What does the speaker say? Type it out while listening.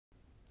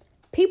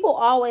People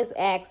always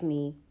ask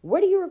me,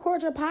 where do you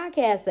record your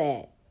podcast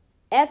at?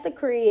 At the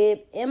crib,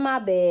 in my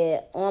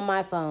bed, on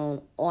my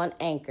phone, on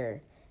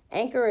Anchor.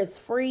 Anchor is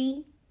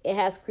free. It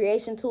has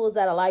creation tools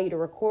that allow you to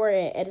record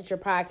and edit your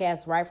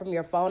podcast right from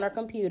your phone or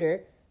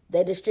computer.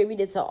 They distribute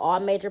it to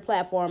all major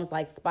platforms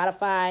like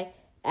Spotify,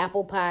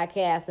 Apple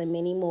Podcasts, and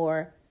many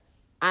more.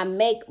 I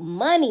make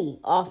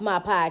money off my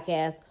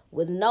podcast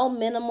with no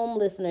minimum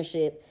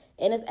listenership.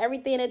 And it's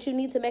everything that you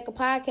need to make a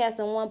podcast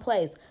in one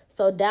place.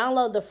 So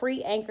download the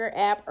free Anchor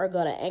app or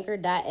go to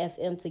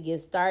anchor.fm to get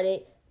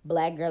started.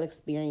 Black Girl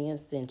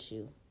Experience sent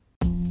you.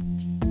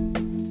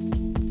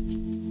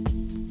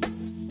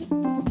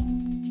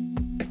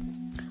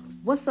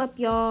 What's up,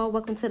 y'all?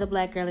 Welcome to the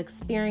Black Girl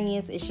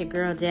Experience. It's your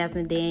girl,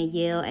 Jasmine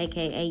Danielle,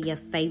 a.k.a. your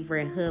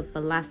favorite hood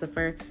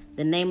philosopher.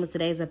 The name of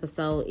today's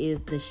episode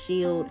is The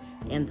Shield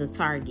and the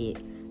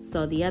Target.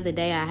 So the other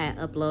day I had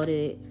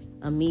uploaded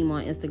a meme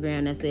on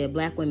Instagram that said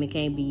black women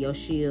can't be your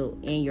shield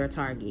and your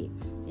target.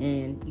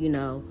 And, you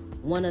know,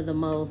 one of the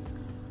most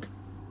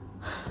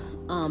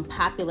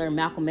popular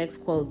Malcolm X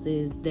quotes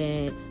is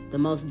that the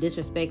most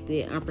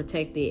disrespected,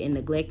 unprotected, and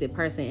neglected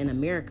person in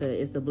America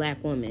is the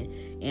black woman.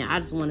 And I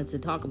just wanted to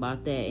talk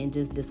about that and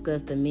just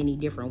discuss the many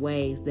different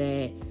ways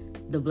that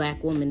the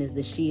black woman is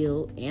the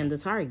shield and the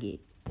target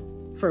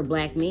for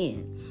black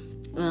men.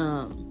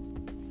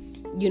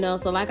 You know,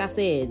 so like I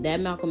said,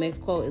 that Malcolm X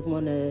quote is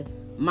one of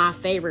my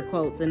favorite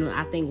quotes, and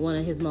I think one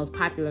of his most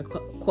popular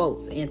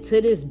quotes. And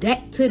to this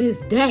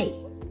day,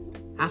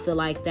 I feel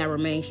like that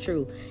remains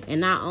true. And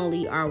not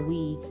only are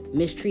we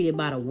mistreated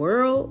by the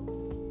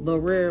world, but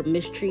we're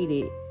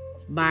mistreated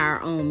by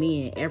our own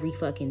men every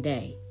fucking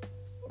day.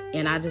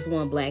 And I just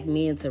want black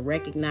men to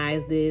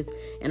recognize this,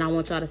 and I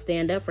want y'all to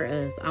stand up for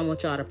us. I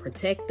want y'all to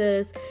protect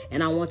us,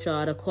 and I want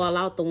y'all to call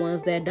out the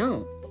ones that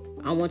don't.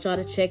 I want y'all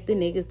to check the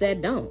niggas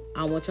that don't.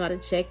 I want y'all to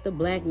check the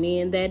black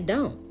men that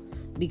don't.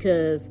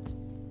 Because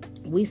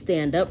we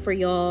stand up for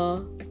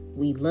y'all,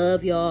 we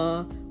love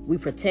y'all, we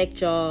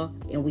protect y'all,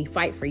 and we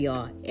fight for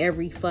y'all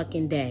every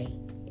fucking day.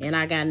 And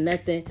I got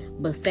nothing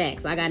but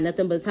facts. I got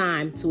nothing but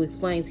time to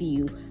explain to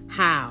you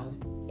how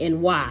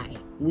and why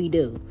we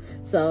do.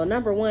 So,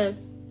 number one,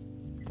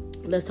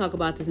 let's talk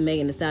about this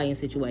Megan Thee Stallion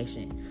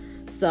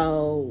situation.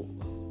 So,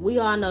 we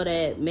all know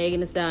that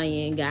Megan Thee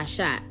Stallion got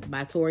shot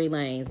by Tory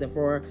Lanez. And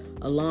for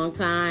a long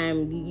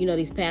time, you know,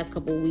 these past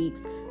couple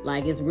weeks,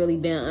 like, it's really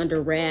been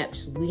under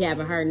wraps. We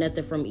haven't heard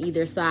nothing from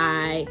either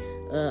side.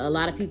 A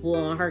lot of people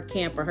on her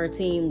camp or her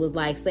team was,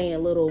 like, saying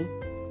little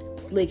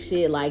slick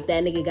shit like,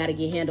 that nigga gotta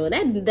get handled.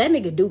 That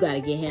nigga do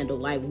gotta get handled.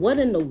 Like, what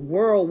in the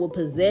world would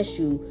possess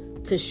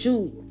you to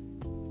shoot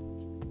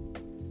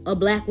a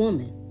black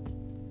woman?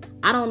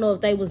 I don't know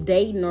if they was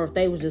dating or if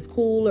they was just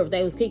cool or if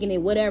they was kicking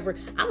it, whatever.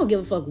 I don't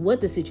give a fuck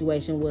what the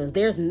situation was.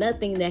 There's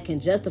nothing that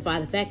can justify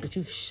the fact that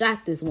you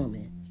shot this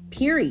woman.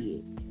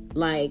 Period.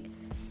 Like,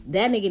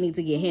 that nigga need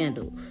to get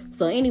handled.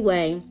 So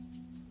anyway,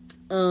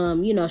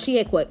 you know,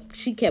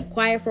 she kept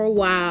quiet for a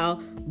while,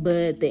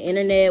 but the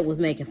internet was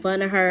making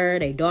fun of her.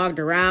 They dogged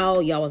her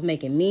out. Y'all was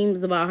making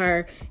memes about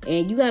her.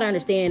 And you gotta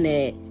understand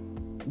that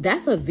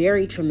that's a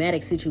very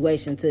traumatic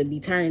situation to be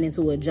turning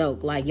into a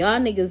joke. Like, y'all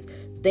niggas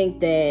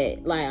think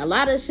that, like, a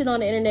lot of shit on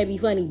the internet be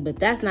funny, but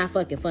that's not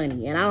fucking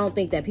funny. And I don't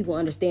think that people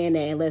understand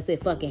that unless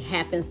it fucking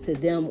happens to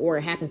them or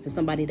it happens to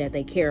somebody that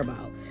they care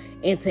about.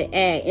 And to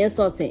add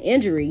insult to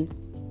injury,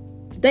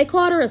 they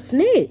called her a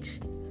snitch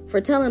for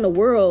telling the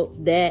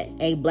world that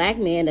a black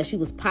man that she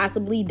was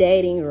possibly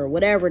dating or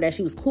whatever, that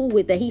she was cool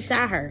with, that he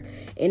shot her.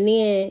 And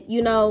then,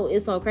 you know,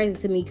 it's so crazy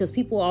to me because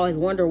people always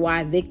wonder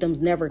why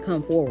victims never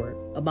come forward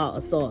about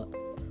assault.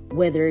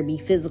 Whether it be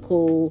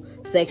physical,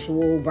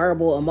 sexual,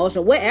 verbal,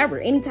 emotional, whatever,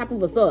 any type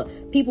of assault.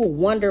 People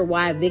wonder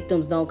why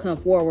victims don't come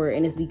forward,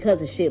 and it's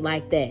because of shit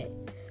like that.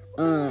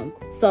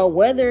 So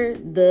whether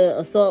the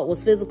assault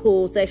was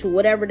physical, sexual,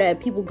 whatever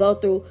that people go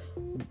through,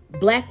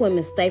 black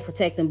women stay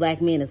protecting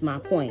black men is my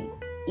point.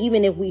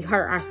 Even if we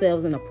hurt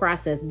ourselves in the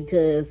process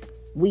because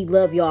we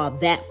love y'all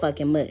that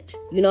fucking much.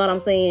 You know what I'm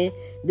saying?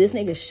 This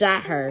nigga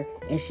shot her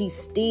and she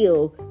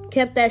still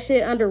kept that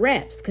shit under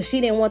wraps because she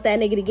didn't want that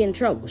nigga to get in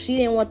trouble. She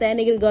didn't want that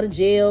nigga to go to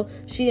jail.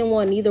 She didn't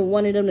want neither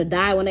one of them to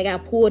die when they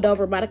got pulled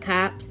over by the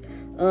cops.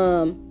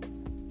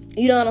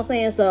 You know what I'm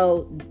saying?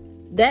 So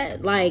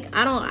that, like,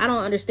 I don't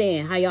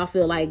understand how y'all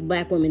feel like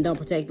black women don't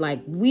protect,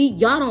 like,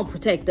 y'all don't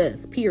protect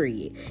us,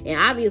 period. And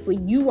obviously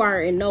you are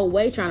in no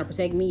way trying to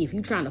protect me if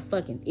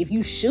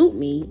you shoot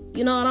me,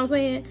 you know what I'm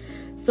saying?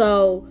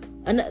 So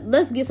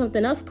let's get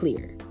something else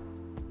clear.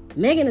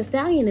 Megan Thee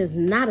Stallion is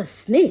not a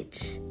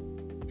snitch.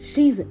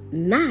 She's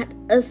not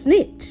a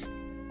snitch.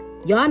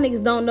 Y'all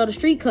niggas don't know the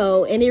street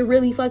code, and it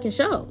really fucking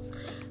shows.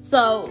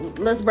 So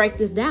let's break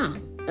this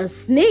down. A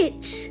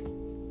snitch,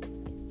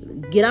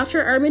 get out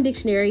your Urban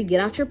Dictionary, get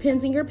out your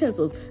pens and your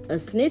pencils. A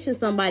snitch is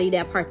somebody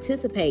that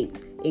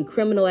participates in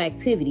criminal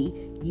activity,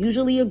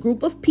 usually a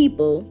group of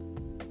people,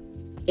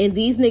 and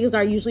these niggas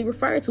are usually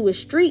referred to as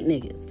street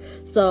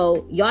niggas.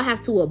 So y'all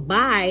have to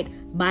abide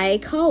by a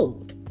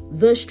code,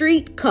 the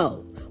street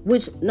code,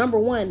 which, number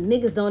one,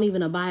 niggas don't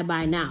even abide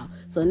by now.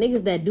 So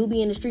niggas that do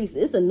be in the streets,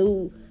 it's a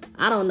new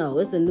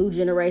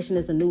generation,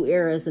 it's a new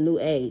era, it's a new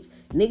age.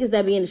 Niggas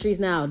that be in the streets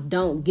now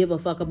don't give a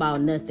fuck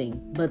about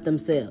nothing but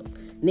themselves.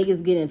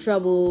 Niggas get in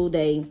trouble,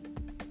 they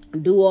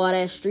do all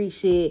that street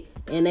shit,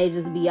 and they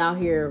just be out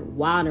here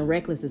wild and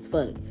reckless as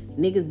fuck.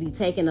 Niggas be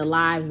taking the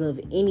lives of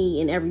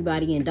any and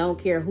everybody and don't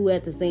care who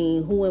at the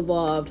scene, who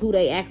involved, who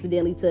they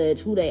accidentally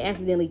touch, who they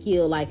accidentally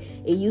kill. Like,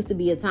 it used to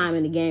be a time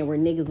in the game where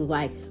niggas was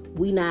like,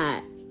 we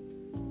not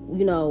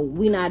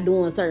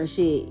doing certain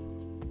shit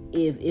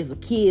if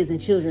kids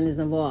and children is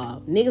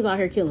involved. Niggas out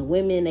here killing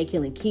women, they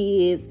killing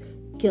kids,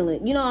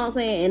 killing, you know what I'm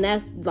saying? And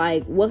that's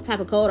like, what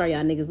type of code are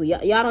y'all niggas?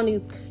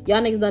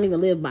 Y'all niggas don't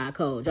even live by a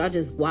code. Y'all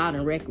just wild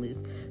and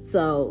reckless.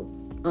 So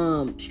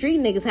street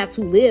niggas have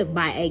to live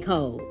by a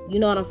code. You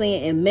know what I'm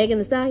saying? And Megan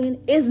Thee Stallion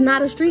is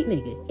not a street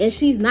nigga, and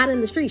she's not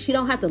in the street. She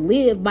don't have to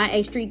live by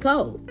a street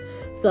code.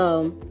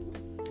 So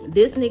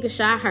this nigga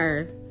shot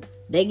her.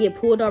 They get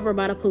pulled over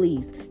by the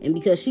police, and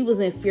because she was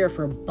in fear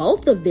for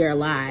both of their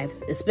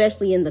lives,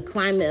 especially in the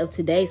climate of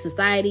today's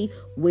society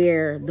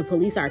where the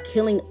police are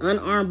killing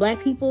unarmed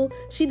black people,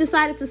 she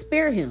decided to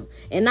spare him.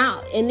 And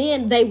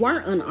then they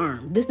weren't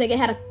unarmed. This nigga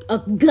had a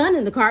gun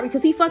in the car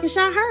because he fucking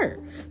shot her.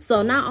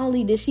 So not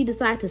only did she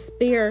decide to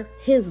spare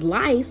his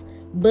life,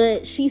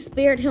 but she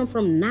spared him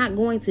from not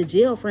going to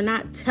jail for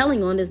not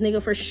telling on this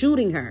nigga for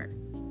shooting her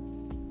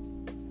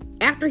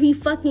after he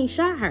fucking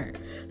shot her.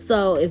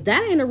 So if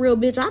that ain't a real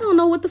bitch, I don't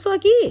know what the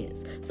fuck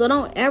is. So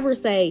don't ever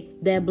say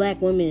that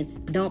black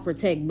women don't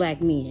protect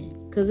black men,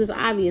 because it's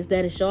obvious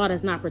that it's y'all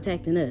that's not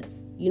protecting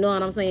us. You know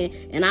what I'm saying?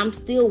 And I'm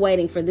still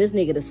waiting for this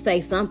nigga to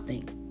say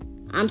something.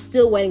 I'm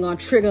still waiting on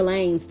Trigger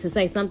Lanes to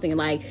say something.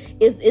 Like,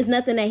 it's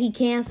nothing that he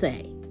can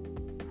say.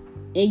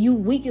 And you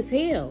weak as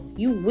hell.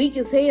 You weak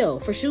as hell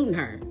for shooting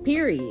her,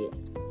 period.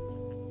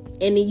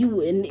 And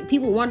then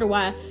people wonder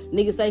why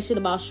niggas say shit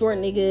about short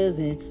niggas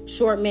and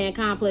short man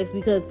complex,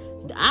 because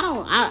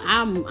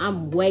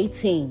I'm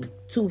waiting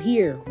to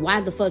hear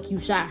why the fuck you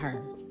shot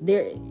her.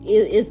 There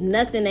is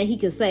nothing that he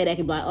could say that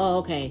could be like, oh,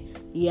 okay,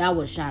 yeah, I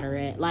would have shot her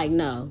at. Like,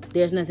 no,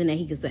 there's nothing that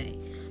he could say.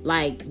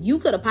 Like, you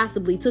could have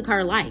possibly took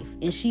her life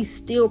and she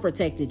still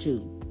protected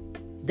you.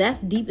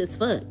 That's deep as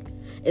fuck.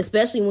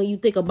 Especially when you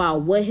think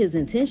about what his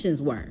intentions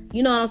were.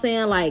 You know what I'm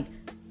saying? Like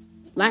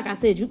I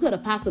said, you could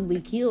have possibly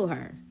killed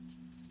her.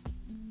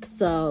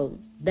 So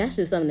that's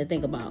just something to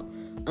think about.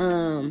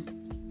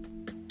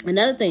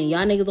 Another thing,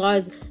 y'all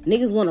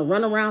niggas want to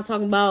run around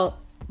talking about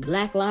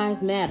Black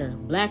Lives Matter.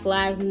 Black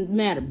Lives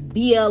Matter.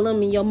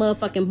 BLM in your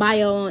motherfucking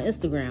bio on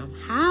Instagram.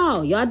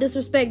 How? Y'all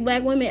disrespect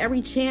black women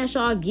every chance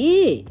y'all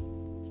get.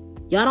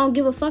 Y'all don't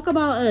give a fuck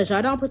about us.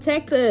 Y'all don't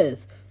protect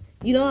us.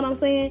 You know what I'm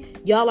saying?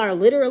 Y'all are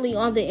literally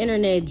on the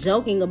internet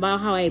joking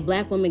about how a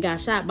black woman got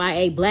shot by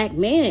a black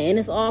man. And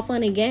it's all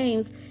fun and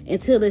games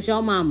until it's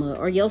your mama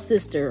or your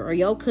sister or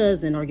your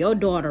cousin or your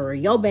daughter or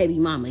your baby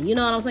mama. You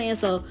know what I'm saying?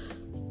 So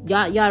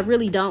y'all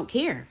really don't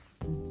care.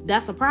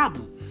 That's a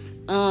problem.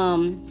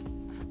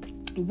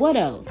 What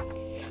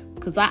else?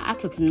 Because I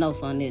took some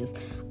notes on this.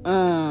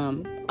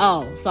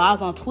 So I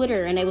was on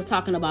Twitter and they was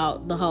talking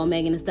about the whole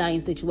Megan Thee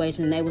Stallion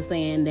situation, and they were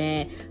saying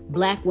that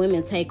black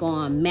women take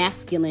on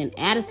masculine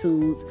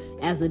attitudes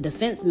as a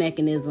defense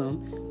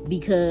mechanism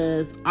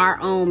because our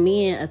own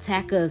men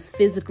attack us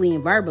physically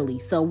and verbally.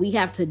 So we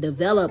have to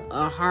develop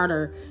a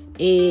harder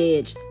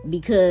edge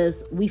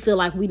because we feel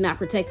like we're not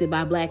protected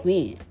by black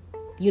men.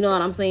 You know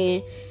what I'm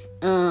saying?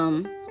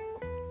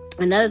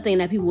 Another thing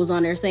that people was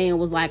on there saying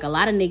was like, a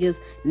lot of niggas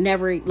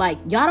never, like,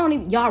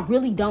 y'all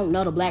really don't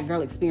know the black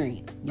girl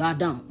experience. Y'all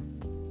don't.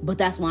 But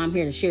that's why I'm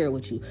here to share it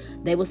with you.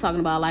 They was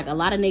talking about, like, a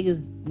lot of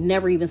niggas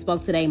never even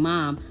spoke to their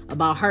mom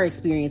about her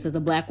experience as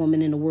a black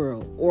woman in the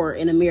world or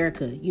in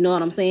America. You know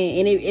what I'm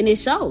saying? And it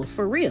shows,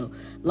 for real.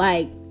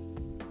 Like,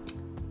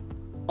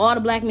 all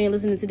the black men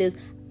listening to this,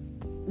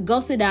 go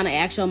sit down and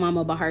ask your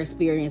mama about her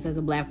experience as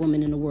a black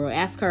woman in the world.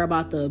 Ask her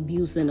about the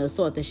abuse and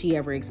assault that she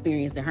ever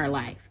experienced in her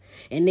life.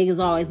 And niggas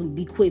always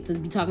be quick to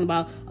be talking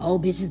about, oh,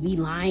 bitches be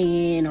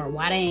lying or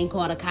why they ain't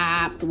called the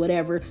cops or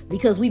whatever,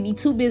 because we be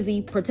too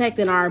busy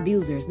protecting our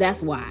abusers.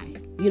 That's why.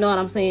 You know what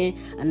I'm saying?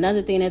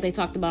 Another thing that they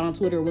talked about on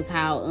Twitter was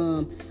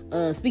how,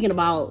 speaking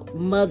about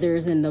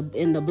mothers in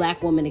the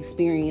black woman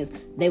experience,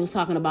 they was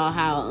talking about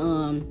how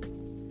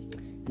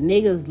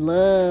niggas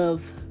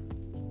love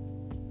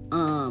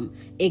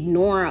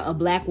ignoring a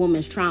black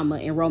woman's trauma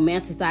and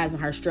romanticizing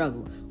her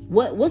struggle.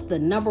 What's the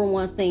number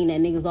one thing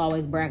that niggas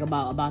always brag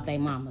about their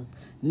mamas?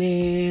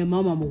 Man,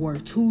 my mama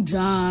worked 2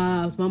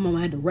 jobs. My mama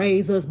had to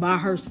raise us by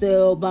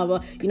herself, blah,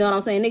 blah. You know what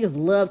I'm saying? Niggas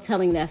love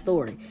telling that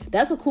story.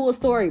 That's a cool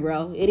story,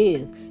 bro. It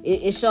is.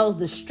 It shows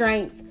the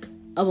strength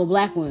of a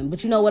black woman.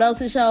 But you know what else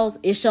it shows?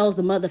 It shows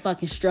the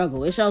motherfucking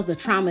struggle. It shows the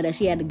trauma that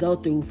she had to go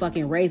through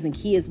fucking raising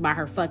kids by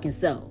her fucking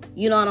self.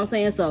 You know what I'm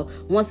saying? So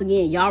once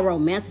again, y'all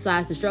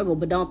romanticize the struggle,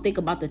 but don't think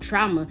about the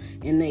trauma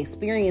and the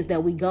experience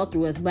that we go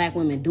through as black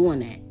women doing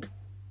that.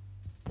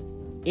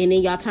 And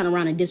then y'all turn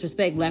around and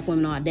disrespect black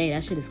women all day.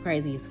 That shit is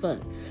crazy as fuck.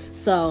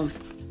 So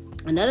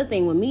another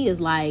thing with me is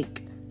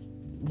like,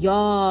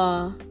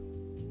 y'all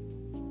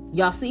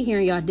y'all sit here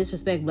and y'all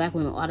disrespect black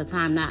women all the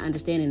time, not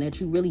understanding that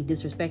you really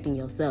disrespecting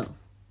yourself.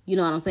 You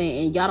know what I'm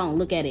saying? And y'all don't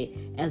look at it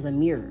as a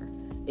mirror.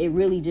 It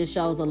really just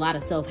shows a lot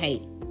of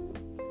self-hate,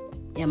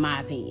 in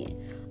my opinion.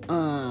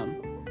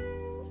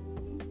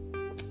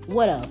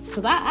 What else?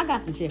 Because I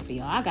got some shit for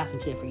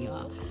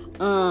y'all.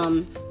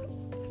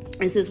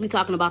 And since we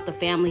talking about the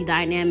family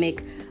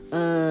dynamic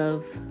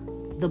of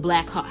the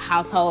black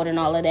household and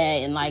all of that,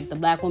 and like the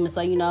black woman,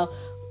 so, you know,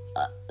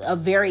 a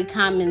very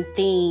common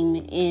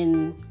theme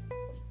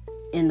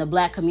in the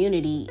black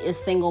community is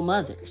single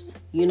mothers.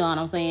 You know what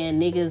I'm saying?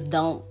 Niggas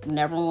don't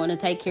never want to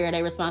take care of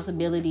their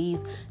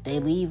responsibilities. They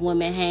leave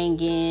women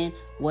hanging,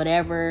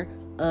 whatever.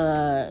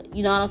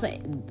 You know what I'm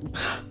saying?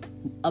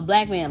 A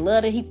black man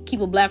love to keep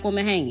a black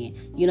woman hanging.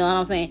 You know what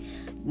I'm saying?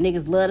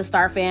 Niggas love to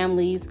start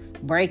families,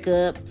 break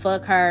up,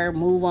 fuck her,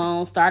 move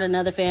on, start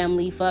another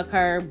family, fuck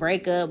her,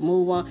 break up,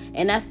 move on.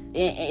 And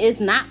it's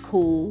not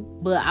cool,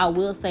 but I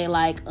will say,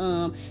 like,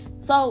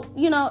 so,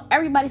 you know,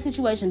 everybody's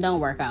situation don't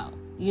work out.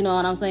 You know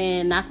what I'm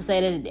saying? Not to say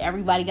that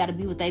everybody got to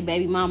be with their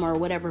baby mama or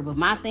whatever, but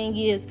my thing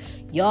is,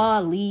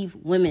 y'all leave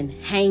women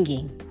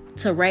hanging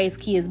to raise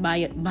kids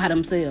by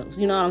themselves.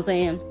 You know what I'm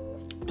saying?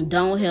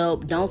 Don't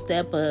help, don't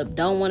step up,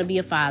 don't want to be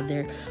a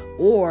father.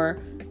 Or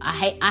I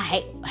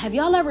hate. Have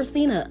y'all ever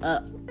seen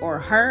or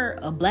heard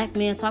a black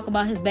man talk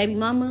about his baby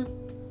mama?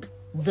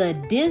 The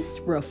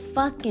disrespect.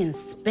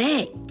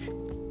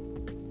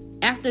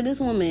 After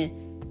this woman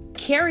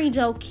carried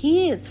your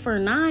kids for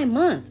 9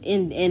 months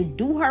and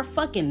do her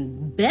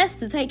fucking best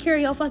to take care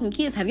of your fucking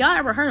kids. Have y'all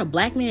ever heard a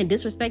black man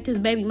disrespect his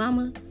baby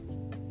mama?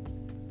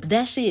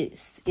 That shit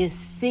is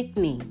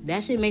sickening.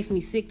 That shit makes me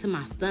sick to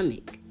my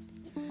stomach.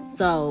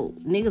 So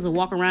niggas will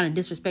walk around and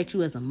disrespect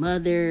you as a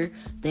mother.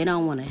 They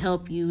don't want to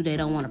help you. They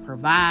don't want to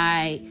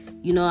provide.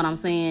 You know what I'm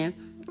saying?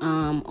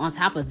 On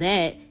top of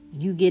that,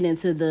 you get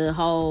into the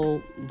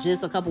whole,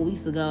 just a couple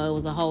weeks ago, it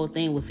was a whole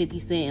thing with 50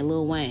 Cent and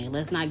Lil Wayne.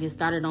 Let's not get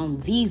started on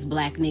these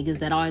black niggas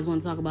that always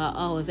want to talk about,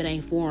 oh, if it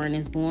ain't foreign,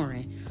 it's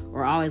boring.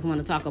 Or always want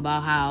to talk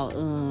about how,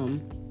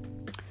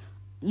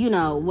 you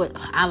know, what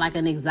I like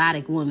an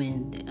exotic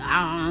woman.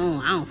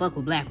 I don't fuck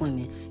with black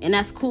women. And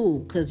that's cool,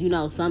 because, you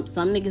know, some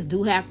niggas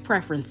do have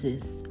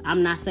preferences.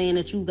 I'm not saying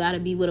that you gotta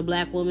be with a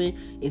black woman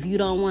if you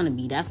don't want to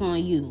be. That's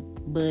on you.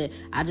 But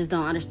I just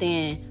don't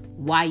understand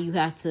why you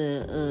have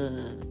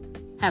to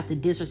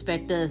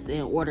disrespect us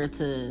in order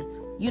to,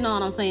 you know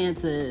what I'm saying,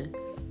 to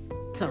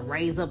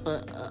raise up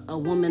a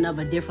woman of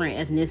a different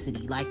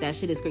ethnicity. Like, that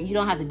shit is crazy. You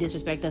don't have to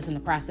disrespect us in the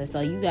process.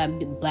 So you got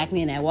black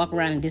men that walk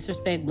around and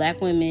disrespect black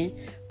women,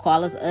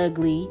 call us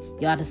ugly,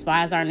 y'all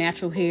despise our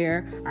natural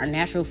hair, our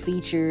natural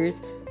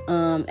features.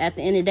 At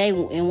the end of the day,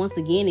 and once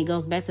again, it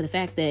goes back to the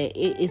fact that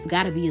it's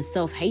got to be a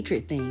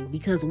self-hatred thing,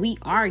 because we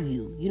are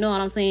you. You know what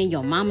I'm saying?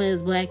 Your mama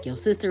is black, your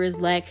sister is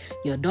black,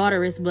 your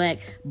daughter is black,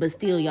 but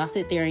still y'all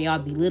sit there and y'all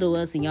belittle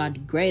us and y'all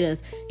degrade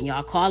us and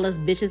y'all call us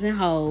bitches and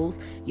hoes.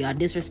 Y'all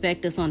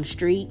disrespect us on the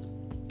street.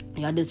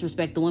 Y'all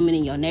disrespect the women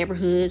in your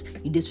neighborhoods.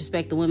 You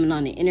disrespect the women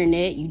on the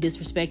internet. You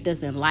disrespect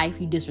us in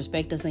life. You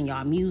disrespect us in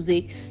y'all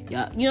music.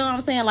 Y'all, you know what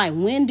I'm saying? Like,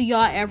 when do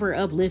y'all ever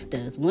uplift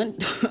us? When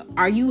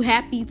are you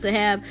happy to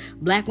have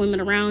black women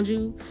around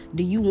you?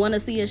 Do you want to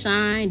see us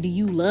shine? Do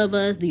you love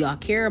us? Do y'all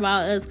care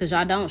about us? Because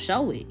y'all don't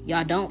show it.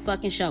 Y'all don't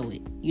fucking show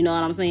it. You know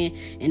what I'm saying?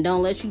 And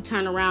don't let you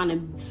turn around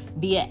and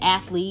be an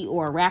athlete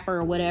or a rapper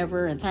or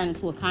whatever and turn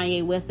into a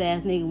Kanye West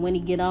ass nigga. When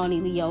he get on, he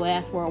leave your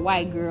ass for a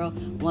white girl.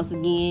 Once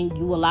again,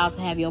 you allowed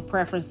to have your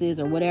preferences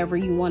or whatever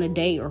you want to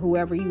date or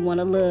whoever you want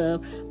to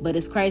love. But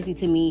it's crazy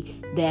to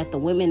me that the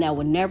women that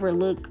would never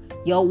look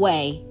your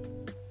way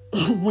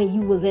when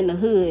you was in the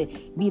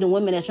hood be the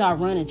women that y'all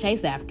run and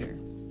chase after.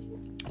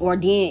 Or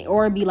be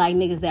like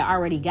niggas that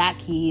already got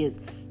kids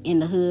in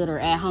the hood or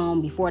at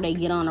home before they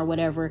get on or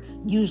whatever,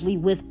 usually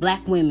with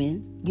black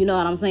women, you know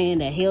what I'm saying,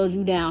 that held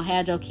you down,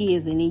 had your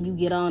kids, and then you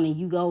get on and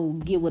you go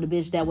get with a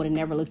bitch that would have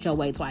never looked your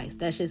way twice.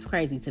 That's just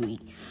crazy to me.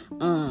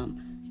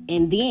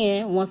 And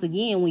then, once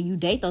again, when you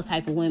date those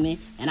type of women,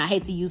 and I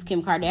hate to use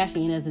Kim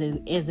Kardashian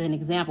as an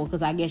example,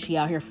 because I guess she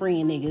out here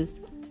freeing niggas.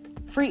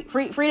 Free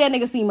that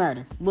nigga C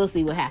Murder. We'll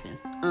see what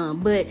happens.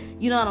 But,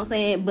 you know what I'm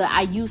saying? But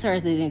I use her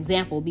as an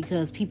example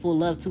because people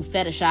love to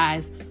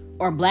fetishize,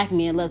 or black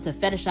men love to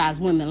fetishize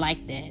women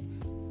like that.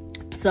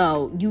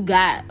 So you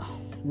got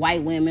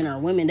white women or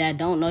women that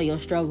don't know your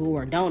struggle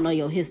or don't know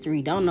your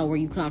history, don't know where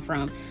you come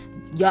from.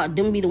 Y'all,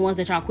 them be the ones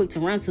that y'all quick to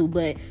run to.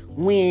 But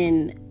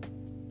when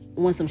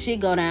some shit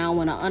go down,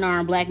 when an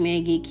unarmed black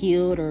man get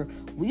killed, or,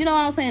 you know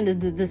what I'm saying,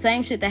 the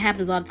same shit that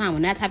happens all the time,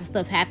 when that type of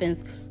stuff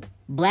happens,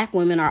 black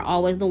women are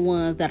always the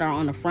ones that are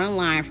on the front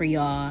line for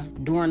y'all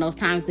during those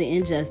times of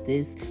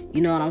injustice.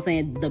 You know what I'm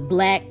saying? The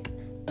black,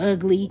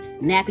 ugly,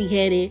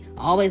 nappy-headed,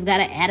 always got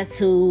an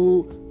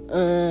attitude.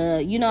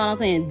 You know what I'm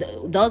saying?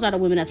 Those are the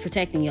women that's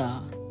protecting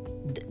y'all.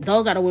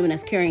 Those are the women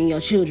that's carrying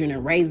your children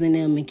and raising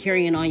them and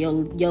carrying on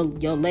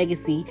your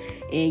legacy.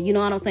 And you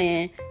know what I'm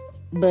saying?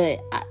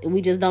 But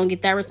we just don't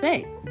get that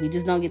respect. We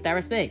just don't get that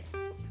respect.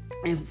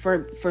 And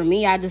for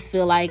me, I just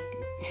feel like,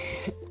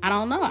 I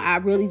don't know. I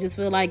really just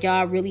feel like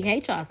y'all really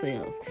hate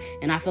yourselves.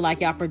 And I feel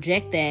like y'all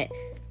project that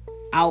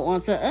out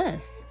onto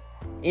us.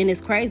 And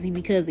it's crazy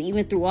because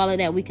even through all of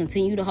that, we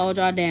continue to hold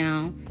y'all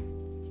down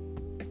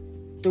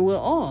through it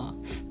all.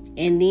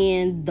 And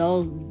then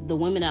the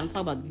women that I'm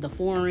talking about, the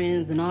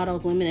foreigners and all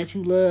those women that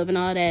you love and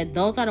all that,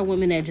 those are the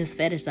women that just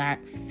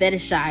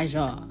fetishize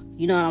y'all.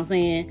 You know what I'm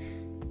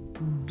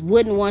saying?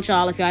 Wouldn't want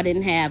y'all if y'all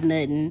didn't have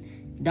nothing.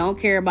 Don't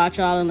care about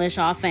y'all unless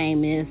y'all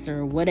famous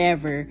or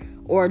whatever.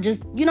 Or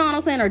just, you know what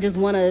I'm saying? Or just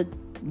want to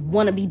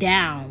be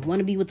down, want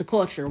to be with the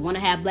culture, want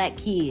to have black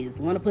kids,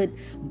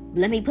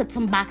 let me put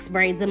some box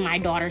braids in my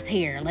daughter's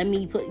hair. Let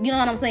me put, you know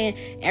what I'm saying?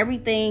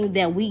 Everything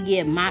that we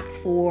get mocked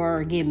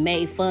for, get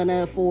made fun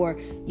of for,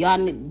 y'all,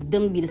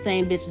 them be the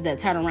same bitches that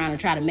turn around and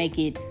try to make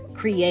it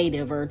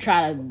creative or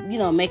try to, you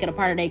know, make it a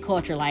part of their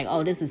culture. Like,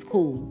 oh, this is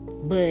cool.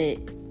 But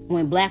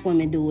when black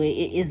women do it,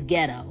 it's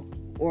ghetto.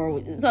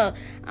 Or, so,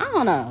 I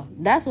don't know.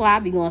 That's why I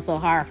be going so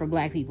hard for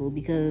black people,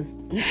 because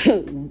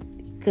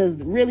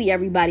really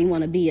everybody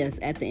want to be us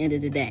at the end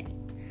of the day.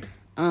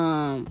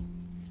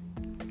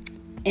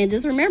 And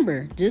just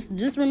remember,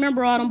 just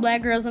remember all them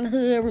black girls in the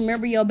hood.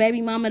 Remember your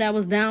baby mama that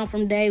was down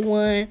from day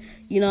one.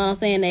 You know what I'm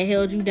saying? They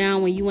held you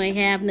down when you ain't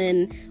have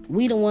nothing.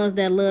 We the ones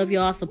that love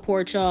y'all,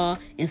 support y'all,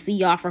 and see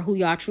y'all for who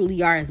y'all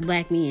truly are as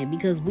black men.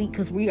 Because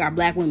we are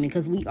black women.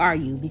 Because we are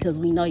you. Because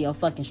we know your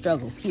fucking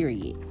struggle.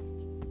 Period.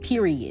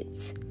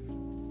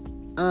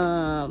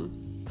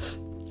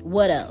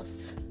 What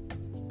else?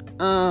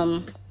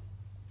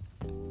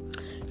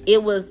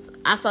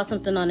 I saw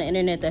something on the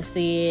internet that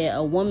said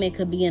a woman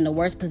could be in the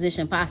worst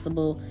position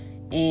possible,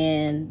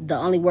 and the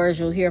only words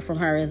you'll hear from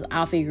her is,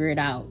 I'll figure it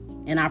out.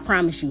 And I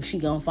promise you, she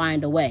gonna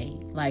find a way.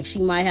 Like, she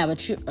might have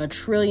a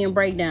trillion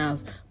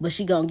breakdowns, but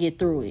she gonna get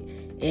through it.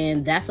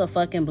 And that's a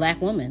fucking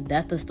black woman.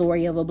 That's the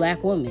story of a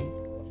black woman.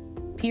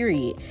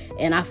 Period.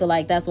 And I feel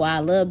like that's why I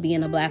love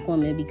being a black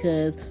woman,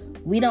 because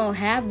we don't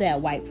have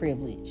that white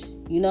privilege.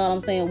 You know what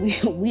I'm saying?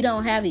 We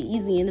don't have it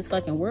easy in this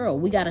fucking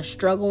world. We got to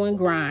struggle and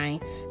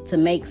grind to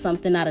make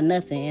something out of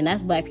nothing. And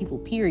that's black people,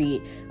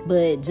 period.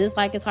 But just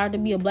like it's hard to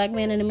be a black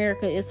man in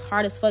America, it's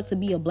hard as fuck to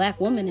be a black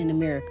woman in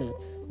America.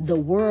 The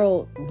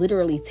world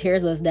literally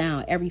tears us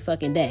down every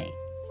fucking day.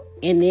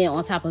 And then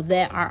on top of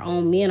that, our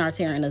own men are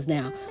tearing us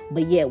down.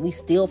 But yet we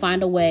still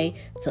find a way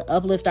to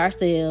uplift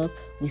ourselves.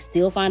 We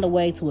still find a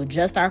way to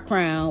adjust our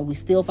crown. We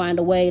still find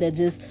a way to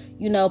just,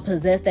 you know,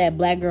 possess that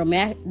black girl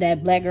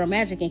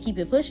magic and keep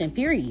it pushing,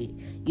 period.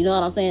 You know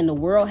what I'm saying? The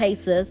world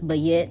hates us, but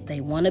yet they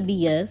want to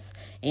be us.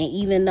 And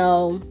even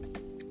though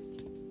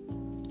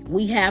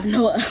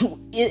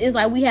it's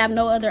like we have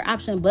no other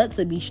option but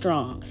to be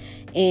strong.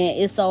 And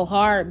it's so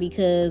hard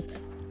because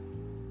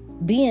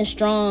being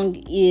strong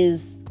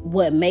is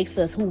what makes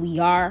us who we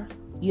are.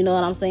 You know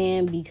what I'm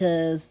saying?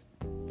 Because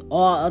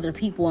all other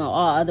people and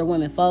all other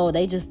women fold.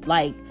 They just,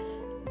 like,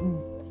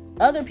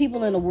 other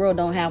people in the world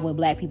don't have what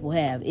black people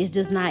have. It's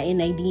just not in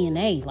their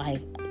DNA. Like,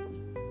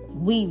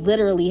 we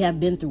literally have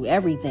been through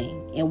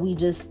everything, and we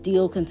just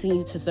still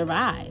continue to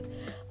survive.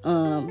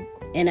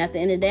 And at the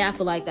end of the day, I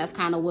feel like that's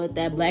kind of what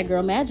that black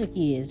girl magic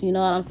is. You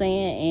know what I'm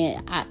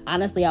saying? And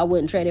honestly, I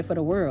wouldn't trade it for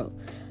the world.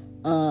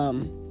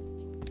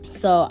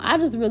 So I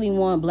just really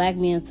want black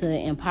men to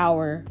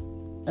empower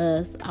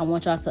us. I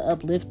want y'all to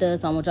uplift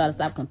us. I want y'all to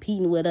stop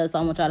competing with us.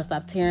 I want y'all to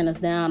stop tearing us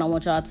down. I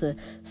want y'all to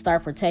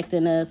start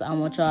protecting us. I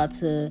want y'all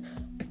to,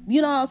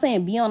 you know what I'm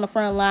saying, be on the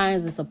front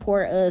lines and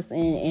support us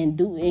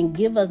and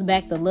give us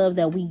back the love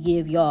that we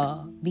give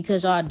y'all,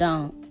 because y'all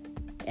don't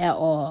at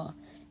all.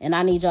 And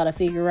I need y'all to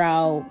figure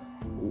out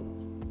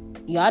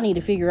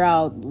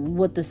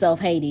what the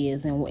self-hate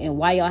is and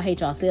why y'all hate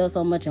yourselves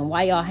so much and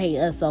why y'all hate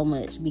us so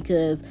much,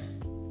 because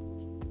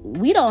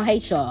we don't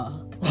hate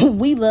y'all.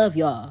 We love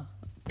y'all.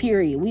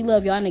 Period. We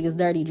love y'all niggas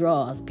dirty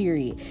draws.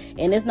 Period.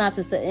 And it's not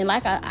to say, and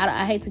like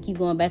I hate to keep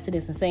going back to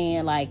this and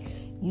saying like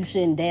you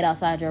shouldn't date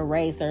outside your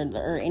race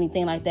or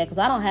anything like that, because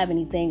I don't have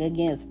anything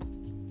against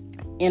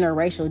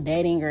interracial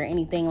dating or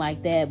anything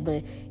like that,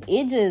 but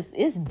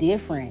it's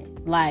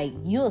different. Like,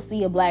 you'll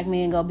see a black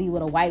man go be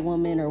with a white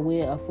woman or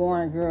with a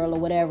foreign girl or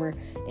whatever,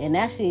 and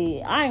that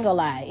shit, I ain't gonna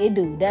lie,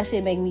 that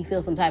shit make me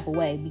feel some type of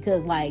way,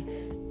 because like,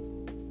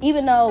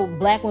 even though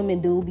black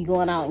women do be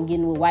going out and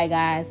getting with white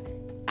guys,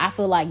 I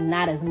feel like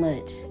not as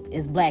much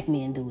as black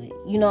men do it.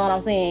 You know what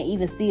I'm saying?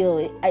 Even still,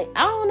 I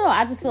don't know.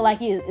 I just feel like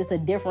it's a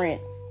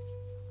different.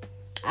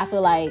 I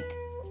feel like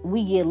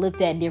we get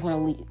looked at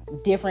differently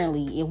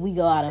if we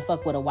go out and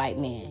fuck with a white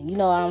man. You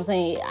know what I'm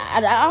saying? I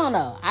don't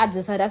know.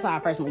 That's how I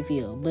personally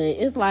feel. But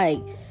it's like,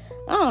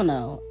 I don't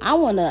know. I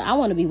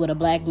wanna be with a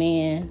black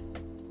man.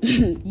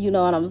 You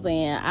know what I'm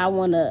saying? I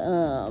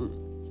wanna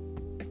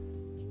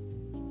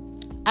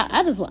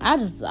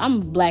I'm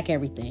black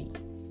everything.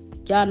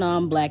 Y'all know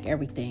I'm black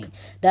everything.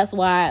 That's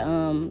why,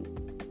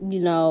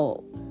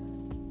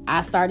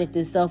 I started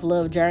this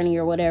self-love journey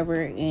or whatever.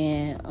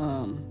 And,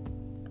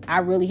 I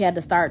really had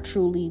to start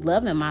truly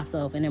loving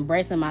myself and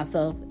embracing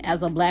myself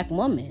as a black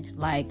woman.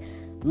 Like,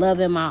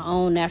 loving my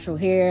own natural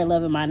hair,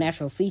 loving my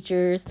natural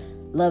features,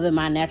 loving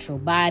my natural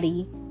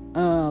body,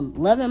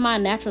 loving my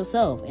natural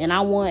self. And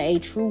I want a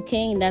true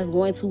king that's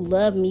going to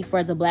love me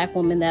for the black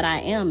woman that I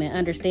am, and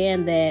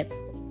understand that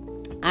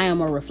I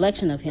am a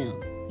reflection of him.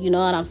 You know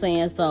what I'm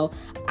saying? So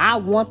I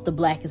want the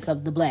blackest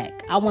of the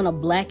black. I want a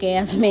black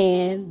ass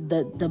man.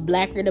 The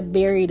blacker the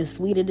berry, the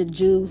sweeter the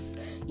juice.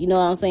 You know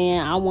what I'm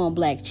saying? I want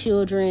black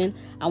children.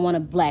 I want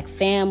a black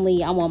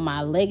family. I want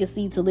my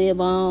legacy to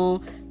live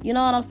on. You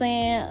know what I'm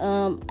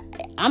saying?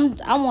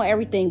 I want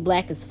everything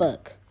black as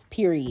fuck.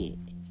 Period.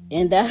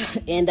 And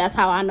that's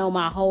how I know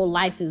my whole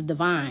life is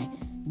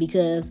divine,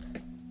 because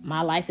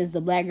my life is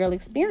the black girl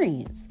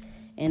experience.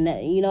 And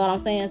that, you know what I'm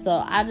saying? So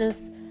I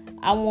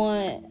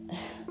want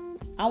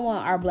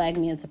our black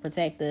men to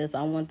protect us.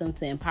 I want them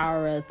to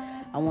empower us.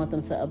 I want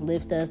them to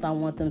uplift us. I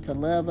want them to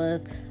love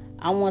us.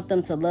 I want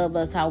them to love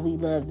us how we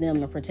love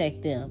them and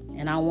protect them.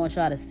 And I want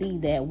y'all to see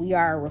that we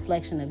are a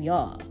reflection of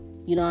y'all.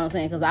 You know what I'm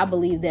saying? Because I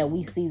believe that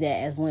we see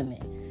that as women.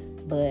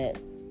 But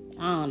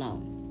I don't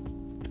know.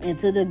 And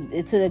to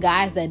the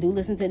guys that do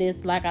listen to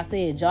this, like I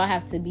said, y'all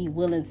have to be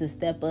willing to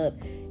step up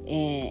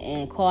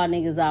and call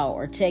niggas out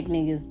or check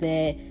niggas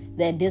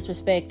that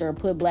disrespect or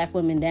put black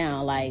women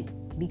down. Like,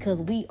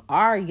 because we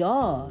are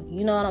y'all.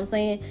 You know what I'm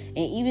saying? And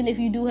even if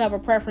you do have a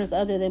preference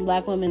other than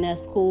black women,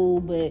 that's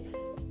cool. But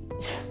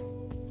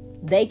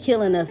they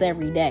killing us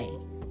every day.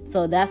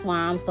 So that's why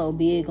I'm so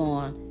big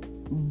on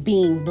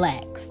being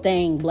black,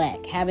 staying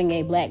black, having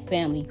a black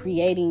family,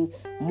 creating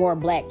more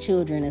black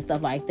children and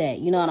stuff like that.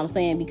 You know what I'm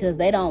saying? Because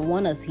they don't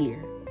want us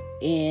here.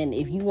 And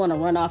if you want to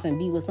run off and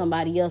be with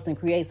somebody else and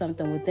create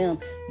something with them,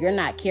 you're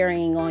not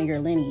carrying on your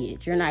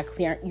lineage. You're not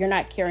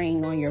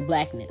carrying on your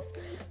blackness.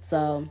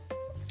 So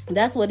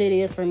that's what it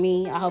is for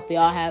me. I hope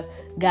y'all have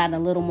gotten a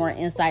little more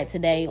insight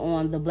today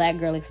on the black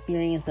girl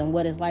experience and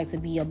what it's like to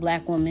be a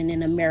black woman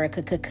in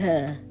America,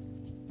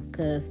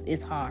 because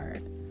it's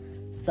hard.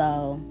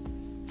 So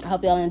I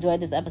hope y'all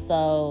enjoyed this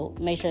episode.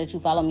 Make sure that you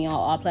follow me on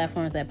all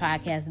platforms at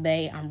Podcast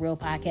Bay. I'm Real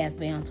Podcast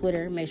Bay on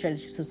Twitter. Make sure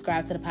that you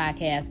subscribe to the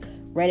podcast.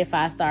 Rate it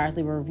 5 stars.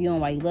 Leave a review on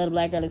why you love the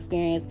Black Girl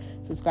Experience.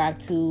 Subscribe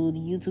to the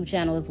YouTube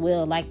channel as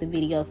well. Like the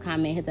videos,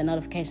 comment, hit the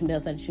notification bell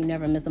so that you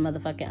never miss a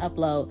motherfucking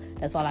upload.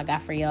 That's all I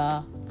got for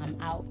y'all. I'm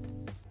out.